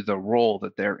to the role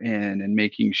that they're in and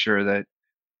making sure that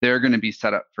they're going to be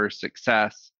set up for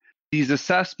success. These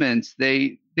assessments,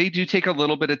 they do take a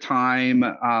little bit of time.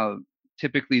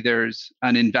 Typically, there's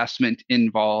an investment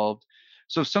involved.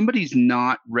 So if somebody's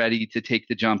not ready to take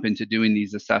the jump into doing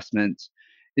these assessments,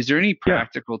 is there any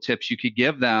practical tips you could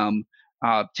give them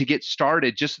to get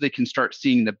started, just so they can start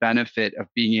seeing the benefit of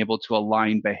being able to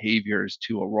align behaviors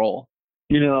to a role?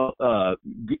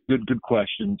 Good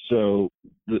question. So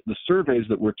the surveys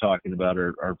that we're talking about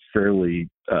are fairly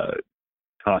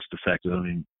cost effective. I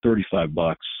mean,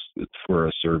 $35 for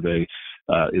a survey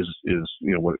is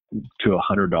to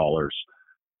 $100.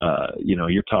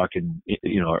 You're talking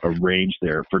a range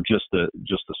there for just the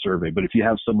survey. But if you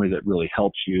have somebody that really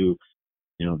helps you,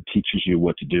 teaches you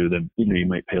what to do, then you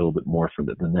might pay a little bit more for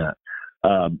that than that.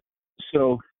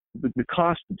 So the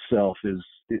cost itself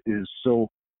is so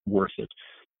worth it.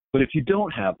 But if you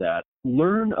don't have that,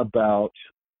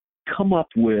 come up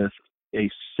with a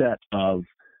set of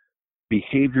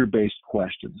behavior-based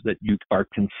questions that you are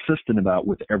consistent about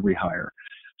with every hire.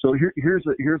 So here's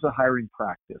a hiring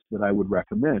practice that I would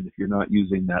recommend if you're not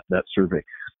using that survey.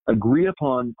 agree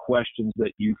upon questions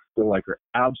that you feel like are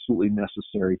absolutely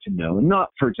necessary to know. And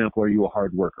not, for example, are you a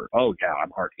hard worker? Oh, yeah,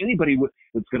 I'm hard. Anybody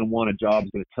that's going to want a job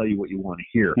is going to tell you what you want to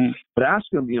hear. But ask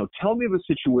them, tell me of a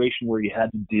situation where you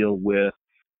had to deal with,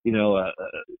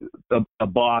 a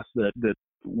boss that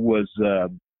was,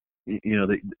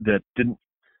 that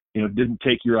didn't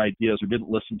take your ideas or didn't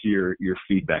listen to your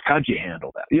feedback. How'd you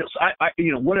handle that?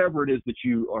 So whatever it is that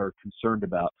you are concerned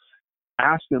about,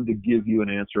 ask them to give you an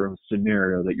answer of a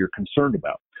scenario that you're concerned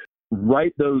about.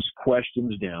 Write those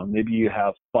questions down. Maybe you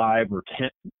have 5 or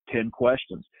 10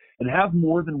 questions, and have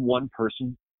more than one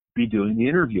person be doing the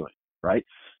interviewing, right?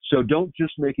 So don't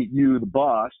just make it you, the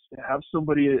boss. Have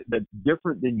somebody that's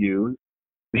different than you.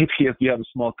 Maybe if you have a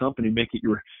small company, make it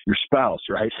your spouse,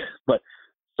 right? But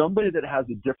somebody that has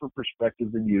a different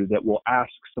perspective than you that will ask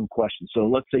some questions. So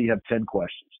let's say you have 10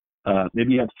 questions.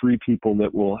 Maybe you have 3 people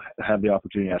that will have the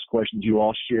opportunity to ask questions. You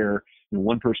all share,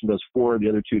 one person does 4, the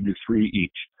other 2 do 3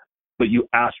 each. But you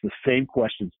ask the same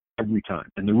questions every time.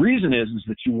 And the reason is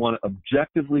that you want to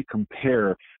objectively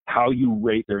compare how you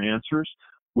rate their answers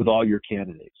with all your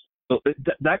candidates. So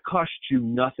that costs you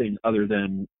nothing other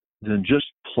than just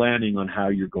planning on how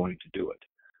you're going to do it.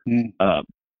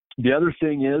 The other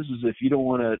thing is if you don't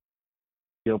want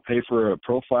to pay for a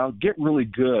profile, get really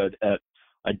good at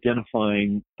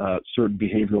identifying certain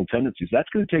behavioral tendencies. That's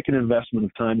going to take an investment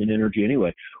of time and energy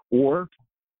anyway, or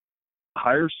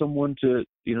hire someone to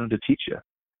teach you.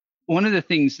 One of the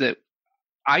things that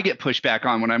I get pushback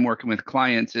on when I'm working with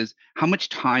clients is how much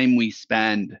time we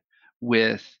spend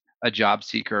with a job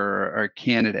seeker or a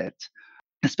candidate,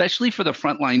 especially for the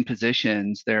frontline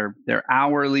positions. They're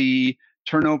hourly.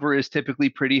 Turnover is typically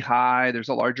pretty high. There's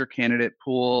a larger candidate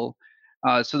pool.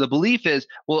 So the belief is,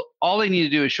 well, all they need to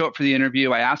do is show up for the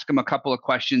interview. I ask them a couple of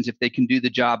questions. If they can do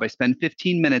the job, I spend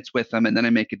 15 minutes with them, and then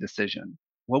I make a decision.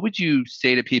 What would you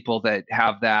say to people that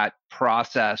have that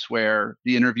process where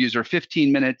the interviews are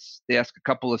 15 minutes, they ask a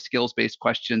couple of skills-based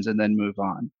questions, and then move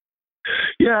on?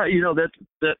 Yeah,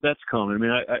 that's common. I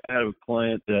mean, I have a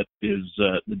client that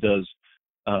does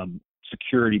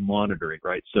security monitoring,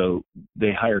 right? So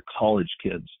they hire college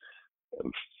kids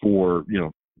for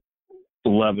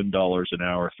 $11 an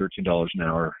hour, $13 an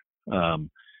hour.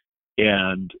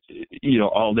 And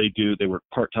all they do, they work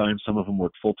part-time. Some of them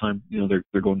work full-time.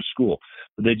 They're going to school.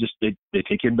 But they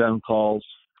take inbound calls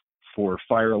for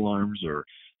fire alarms or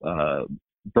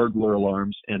burglar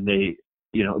alarms. And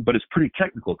but it's pretty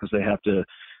technical because they have to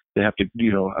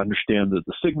understand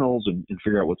the signals and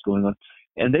figure out what's going on.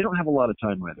 And they don't have a lot of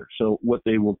time either. So what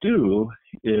they will do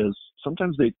is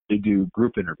sometimes they do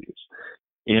group interviews.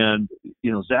 And,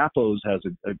 Zappos has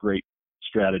a great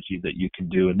strategy that you can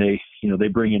do. And they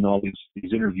bring in all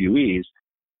these interviewees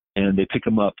and they pick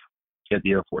them up at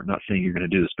the airport. Not saying you're going to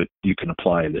do this, but you can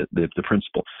apply the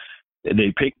principle. And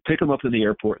they pick them up in the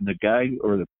airport, and the guy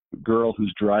or the girl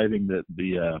who's driving the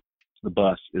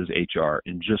bus is HR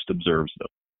and just observes them.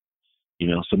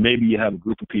 So maybe you have a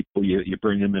group of people, you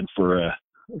bring them in for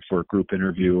a group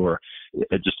interview or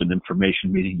just an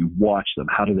information meeting. You watch them.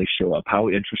 How do they show up? How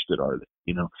interested are they?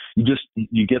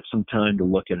 You get some time to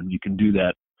look at them. You can do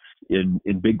that in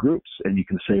big groups, and you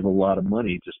can save a lot of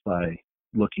money just by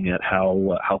looking at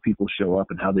how people show up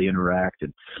and how they interact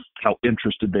and how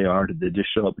interested they are. Did they just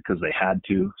show up because they had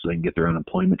to so they can get their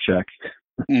unemployment check?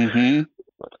 Mm-hmm.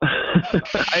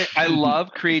 I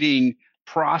love creating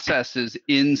processes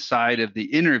inside of the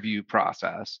interview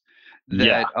process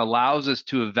that allows us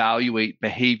to evaluate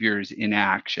behaviors in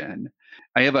action.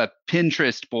 I have a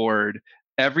Pinterest board.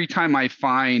 Every time I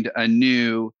find a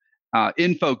new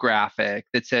infographic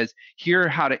that says, here are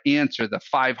how to answer the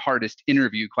 5 hardest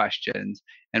interview questions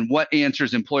and what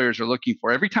answers employers are looking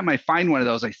for. Every time I find one of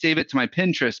those, I save it to my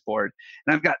Pinterest board.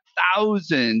 And I've got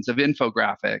thousands of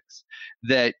infographics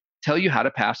that tell you how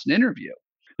to pass an interview.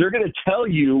 They're going to tell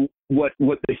you what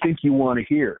they think you want to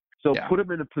hear. So put them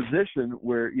in a position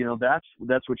where,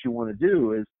 that's what you want to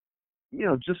do is,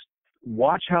 just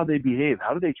watch how they behave.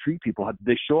 How do they treat people? How do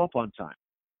they show up on time?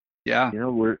 Yeah.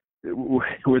 Were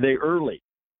they early?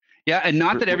 Yeah. And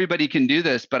not that everybody can do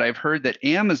this, but I've heard that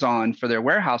Amazon, for their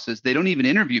warehouses, they don't even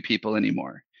interview people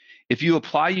anymore. If you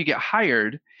apply, you get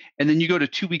hired, and then you go to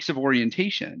 2 weeks of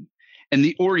orientation. And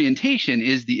the orientation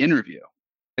is the interview.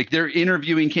 Like, they're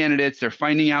interviewing candidates, they're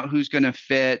finding out who's going to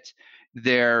fit.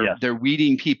 They're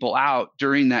weeding people out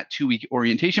during that 2-week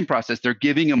orientation process. They're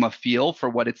giving them a feel for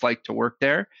what it's like to work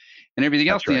there, and everything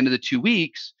else. At the end of the 2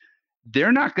 weeks,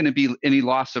 they're not going to be any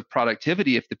loss of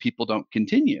productivity if the people don't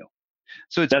continue.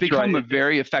 So it's become a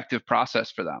very effective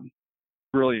process for them.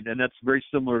 Brilliant. And that's very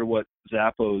similar to what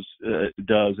Zappos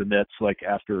does. And that's like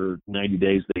after 90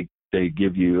 days, they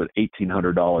give you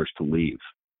 $1,800 to leave.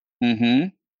 Mm-hmm.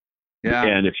 Yeah.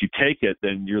 And if you take it,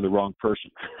 then you're the wrong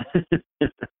person.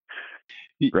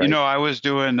 Right? You know, I was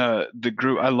doing the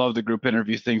group. I love the group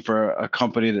interview thing for a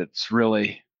company that's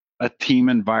really a team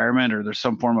environment, or there's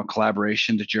some form of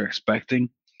collaboration that you're expecting.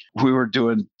 We were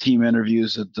doing team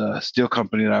interviews at the steel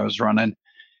company that I was running,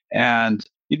 and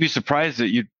you'd be surprised at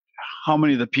how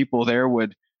many of the people there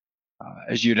would,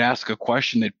 as you'd ask a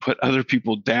question, they'd put other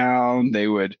people down. They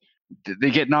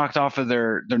get knocked off of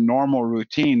their normal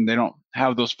routine. They don't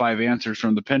have those 5 answers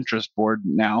from the Pinterest board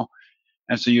now.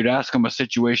 And so you'd ask them a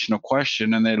situational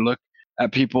question and they'd look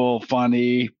at people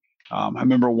funny. I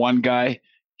remember one guy,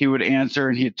 he would answer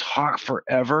and he'd talk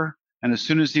forever. And as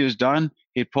soon as he was done,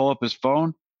 he'd pull up his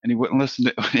phone and he wouldn't listen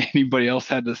to what anybody else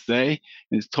had to say. And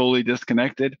he's totally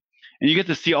disconnected. And you get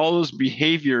to see all those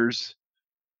behaviors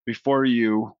before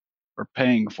you are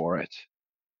paying for it.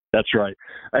 That's right.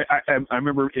 I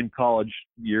remember in college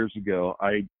years ago,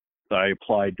 I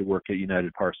applied to work at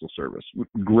United Parcel Service.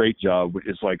 Great job.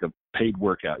 It's like a paid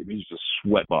workout. I mean, it's just a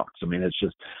sweat box. I mean, it's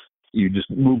just, you just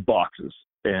move boxes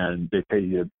and they pay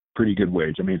you a pretty good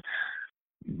wage. I mean,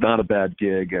 not a bad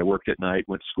gig. I worked at night,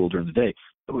 went to school during the day.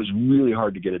 It was really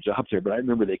hard to get a job there, but I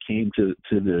remember they came to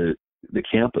the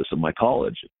campus of my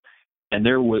college, and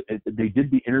they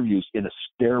did the interviews in a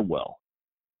stairwell,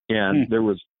 and there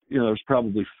was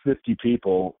probably 50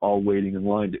 people all waiting in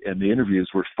line, and the interviews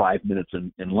were 5 minutes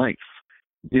in length.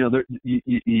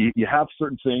 You have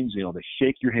certain things. They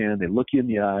shake your hand, they look you in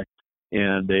the eye,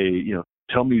 and they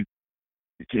tell me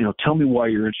why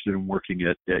you're interested in working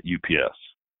at UPS.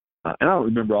 And I don't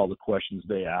remember all the questions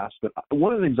they asked, but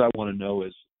one of the things I want to know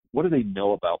is, what do they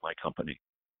know about my company?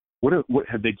 What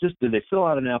have they did they fill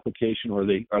out an application, or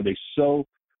are they so?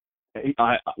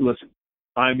 Listen,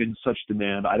 I'm in such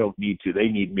demand. I don't need to. They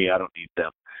need me. I don't need them.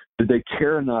 Did they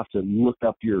care enough to look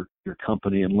up your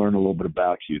company and learn a little bit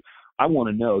about you? I want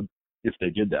to know if they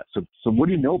did that. So what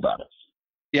do you know about us?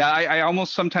 Yeah, I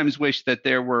almost sometimes wish that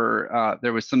there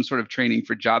was some sort of training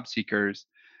for job seekers,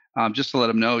 just to let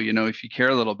them know, if you care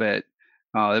a little bit,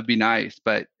 that'd be nice.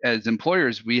 But as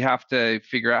employers, we have to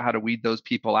figure out how to weed those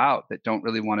people out that don't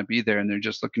really want to be there and they're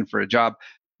just looking for a job.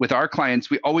 With our clients,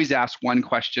 we always ask one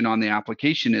question on the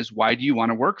application is, why do you want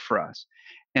to work for us?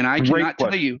 And I cannot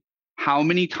tell you how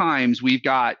many times we've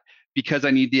got, because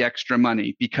I need the extra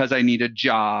money, because I need a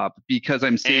job, because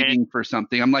I'm saving for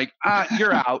something. I'm like,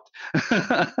 you're out.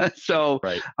 So,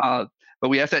 right. But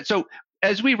we ask that. So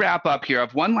as we wrap up here, I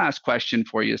have one last question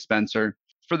for you, Spencer.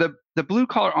 For the blue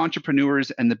collar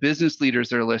entrepreneurs and the business leaders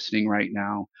that are listening right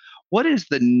now, what is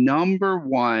the number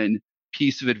one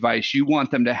piece of advice you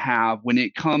want them to have when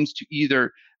it comes to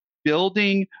either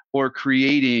building or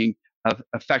creating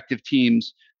effective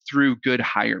teams through good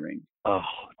hiring? Oh,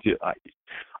 dude,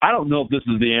 I don't know if this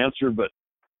is the answer, but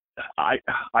I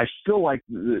feel like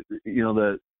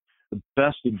the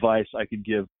best advice I could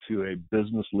give to a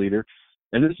business leader,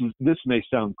 and this may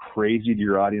sound crazy to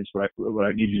your audience, but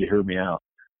I need you to hear me out,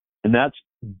 and that's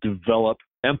develop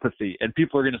empathy. And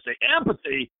people are going to say,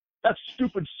 empathy? That's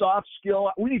stupid soft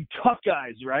skill. We need tough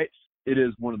guys, right? It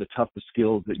is one of the toughest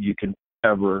skills that you can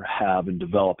ever have and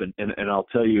develop. And I'll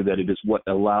tell you that it is what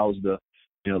allows the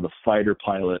fighter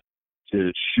pilot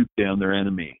to shoot down their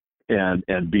enemy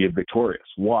and be victorious.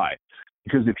 Why?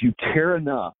 Because if you care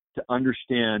enough to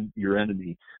understand your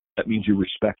enemy, that means you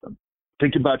respect them.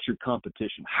 Think about your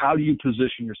competition. How do you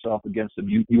position yourself against them?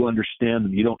 You understand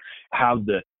them. You don't have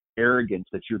the arrogance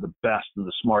that you're the best and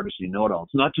the smartest, you know it all.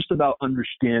 It's not just about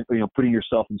putting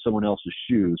yourself in someone else's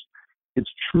shoes. It's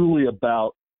truly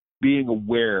about being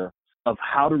aware of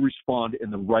how to respond in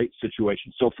the right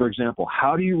situation. So, for example,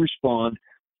 how do you respond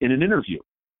in an interview?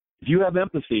 If you have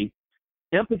empathy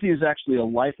is actually a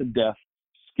life and death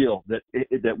skill that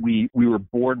we were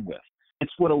born with.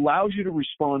 It's what allows you to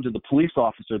respond to the police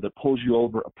officer that pulls you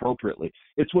over appropriately.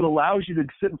 It's what allows you to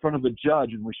sit in front of a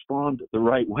judge and respond the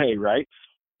right way, right?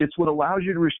 It's what allows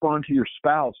you to respond to your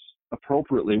spouse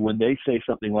appropriately when they say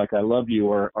something like, I love you,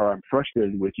 or I'm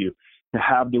frustrated with you, to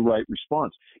have the right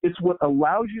response. It's what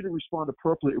allows you to respond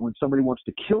appropriately when somebody wants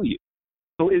to kill you.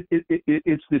 So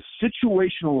it's this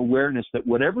situational awareness that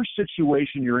whatever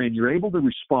situation you're in, you're able to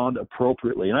respond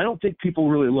appropriately. And I don't think people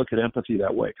really look at empathy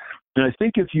that way. And I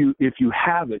think if you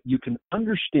have it, you can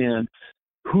understand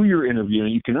who you're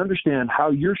interviewing, you can understand how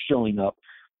you're showing up,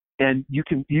 and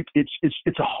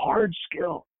it's a hard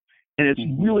skill. And it's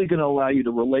really going to allow you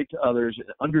to relate to others and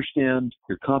understand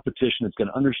your competition. It's going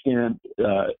to understand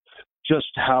just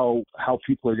how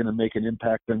people are going to make an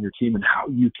impact on your team and how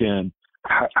you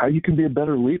can be a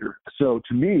better leader. So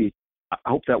to me, I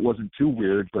hope that wasn't too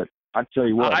weird, but I tell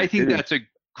you what. I think that's a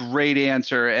great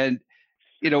answer. And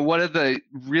One of the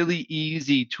really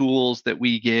easy tools that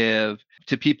we give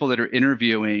to people that are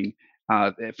interviewing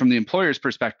from the employer's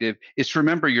perspective is to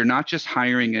remember you're not just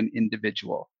hiring an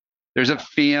individual. There's a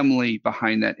family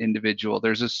behind that individual.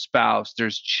 There's a spouse,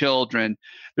 there's children,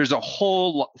 there's a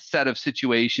whole set of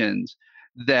situations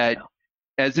that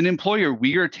as an employer,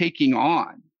 we are taking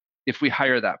on if we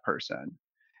hire that person.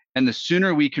 And the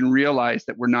sooner we can realize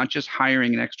that we're not just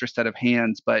hiring an extra set of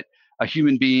hands, but a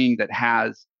human being that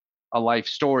has a life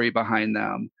story behind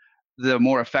them, the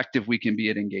more effective we can be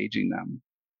at engaging them.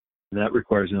 That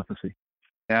requires empathy.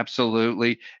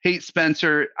 Absolutely. Hey,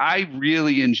 Spencer, I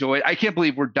really enjoyed. I can't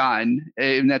believe we're done,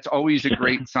 and that's always a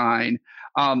great sign.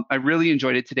 I really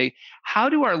enjoyed it today. How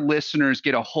do our listeners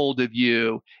get a hold of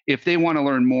you if they want to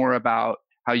learn more about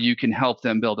how you can help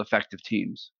them build effective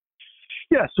teams?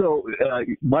 Yeah, so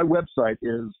my website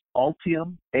is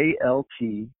Altium,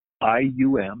 ALTIUM,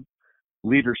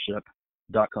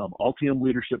 leadership.com,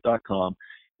 altiumleadership.com,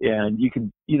 and you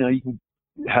can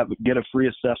get a free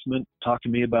assessment, talk to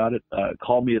me about it,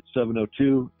 call me at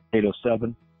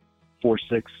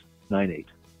 702-807-4698.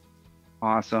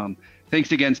 Awesome.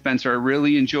 Thanks again, Spencer. I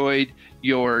really enjoyed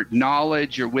your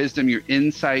knowledge, your wisdom, your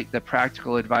insight, the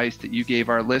practical advice that you gave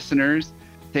our listeners.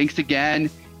 Thanks again,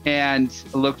 and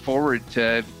look forward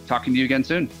to talking to you again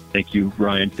soon. Thank you,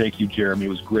 Ryan. Thank you, Jeremy. It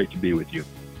was great to be with you.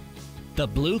 The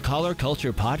Blue Collar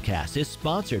Culture podcast is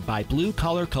sponsored by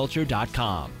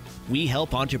BlueCollarCulture.com. We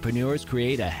help entrepreneurs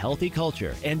create a healthy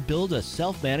culture and build a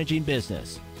self-managing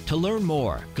business. To learn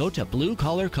more, go to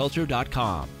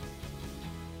BlueCollarCulture.com.